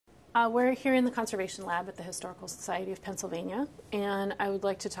We're here in the Conservation Lab at the Historical Society of Pennsylvania, and I would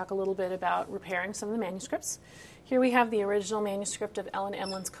like to talk a little bit about repairing some of the manuscripts. Here we have the original manuscript of Ellen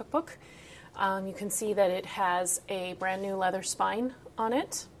Emlyn's cookbook. You can see that it has a brand new leather spine on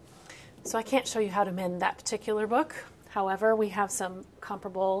it. So I can't show you how to mend that particular book. However, we have some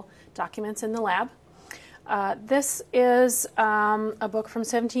comparable documents in the lab. This is a book from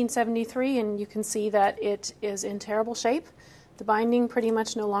 1773, and you can see that it is in terrible shape. The binding pretty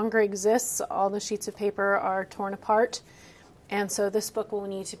much no longer exists. All the sheets of paper are torn apart, and so this book will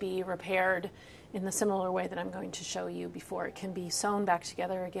need to be repaired in the similar way that I'm going to show you before it can be sewn back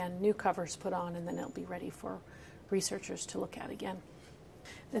together again, new covers put on, and then it'll be ready for researchers to look at again.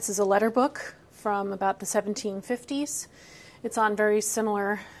 This is a letter book from about the 1750s. It's on very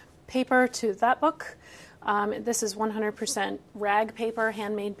similar paper to that book. This is 100% rag paper,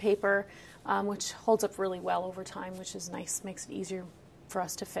 handmade paper, which holds up really well over time, which is nice, makes it easier for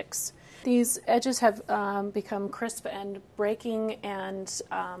us to fix. These edges have become crisp and breaking, and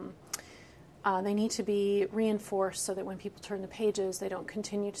they need to be reinforced so that when people turn the pages, they don't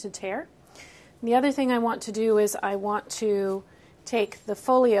continue to tear. And the other thing I want to do is I want to take the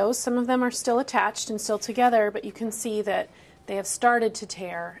folios. Some of them are still attached and still together, but you can see that they have started to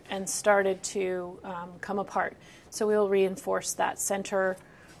tear and started to come apart. So we'll reinforce that center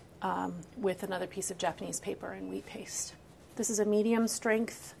with another piece of Japanese paper and wheat paste. This is a medium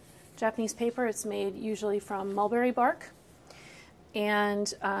strength Japanese paper. It's made usually from mulberry bark.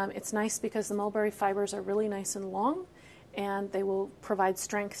 And it's nice because the mulberry fibers are really nice and long, and they will provide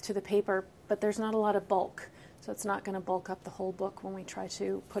strength to the paper, but there's not a lot of bulk. So it's not going to bulk up the whole book when we try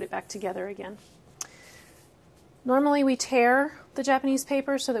to put it back together again. Normally we tear the Japanese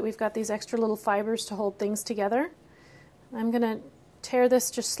paper so that we've got these extra little fibers to hold things together. I'm going to tear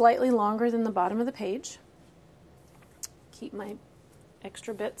this just slightly longer than the bottom of the page. Keep my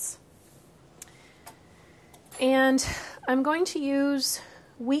extra bits. And I'm going to use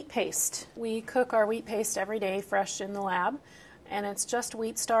wheat paste. We cook our wheat paste every day fresh in the lab, and it's just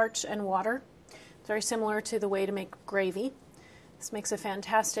wheat starch and water. It's very similar to the way to make gravy. This makes a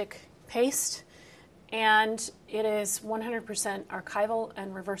fantastic paste, and it is 100% archival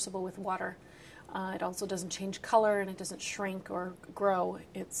and reversible with water. It also doesn't change color, and it doesn't shrink or grow.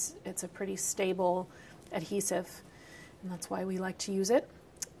 It's a pretty stable adhesive, and that's why we like to use it.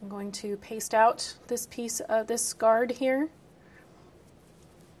 I'm going to paste out this piece of this guard here.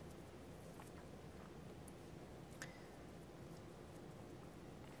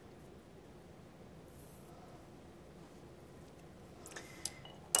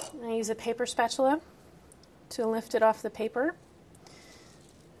 I use a paper spatula to lift it off the paper.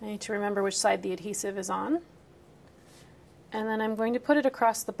 I need to remember which side the adhesive is on. And then I'm going to put it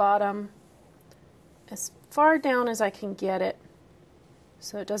across the bottom as far down as I can get it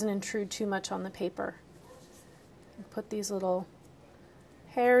so it doesn't intrude too much on the paper. And put these little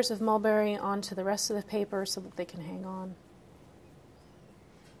hairs of mulberry onto the rest of the paper so that they can hang on.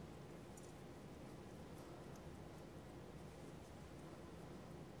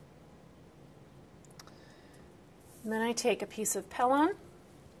 And then I take a piece of Pellon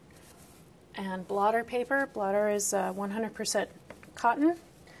and blotter paper. Blotter is 100% cotton.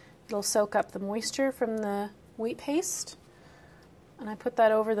 It'll soak up the moisture from the wheat paste. And I put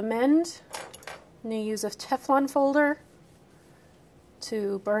that over the mend. And you use a Teflon folder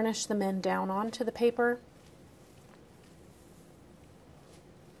to burnish the mend down onto the paper.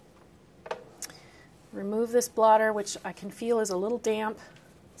 Remove this blotter, which I can feel is a little damp.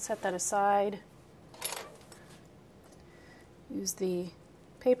 Set that aside. Use the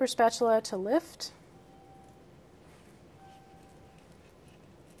paper spatula to lift.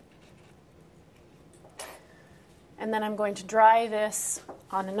 And then I'm going to dry this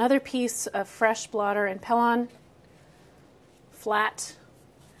on another piece of fresh blotter and Pellon, flat.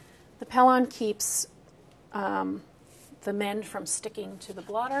 The Pellon keeps the mend from sticking to the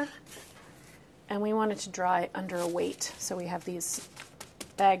blotter, and we want it to dry under a weight. So we have these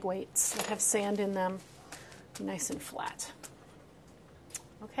bag weights that have sand in them, nice and flat.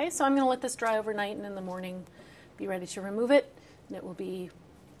 Okay, so I'm going to let this dry overnight, and in the morning be ready to remove it, and it will be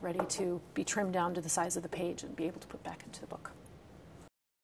ready to be trimmed down to the size of the page and be able to put back into the book.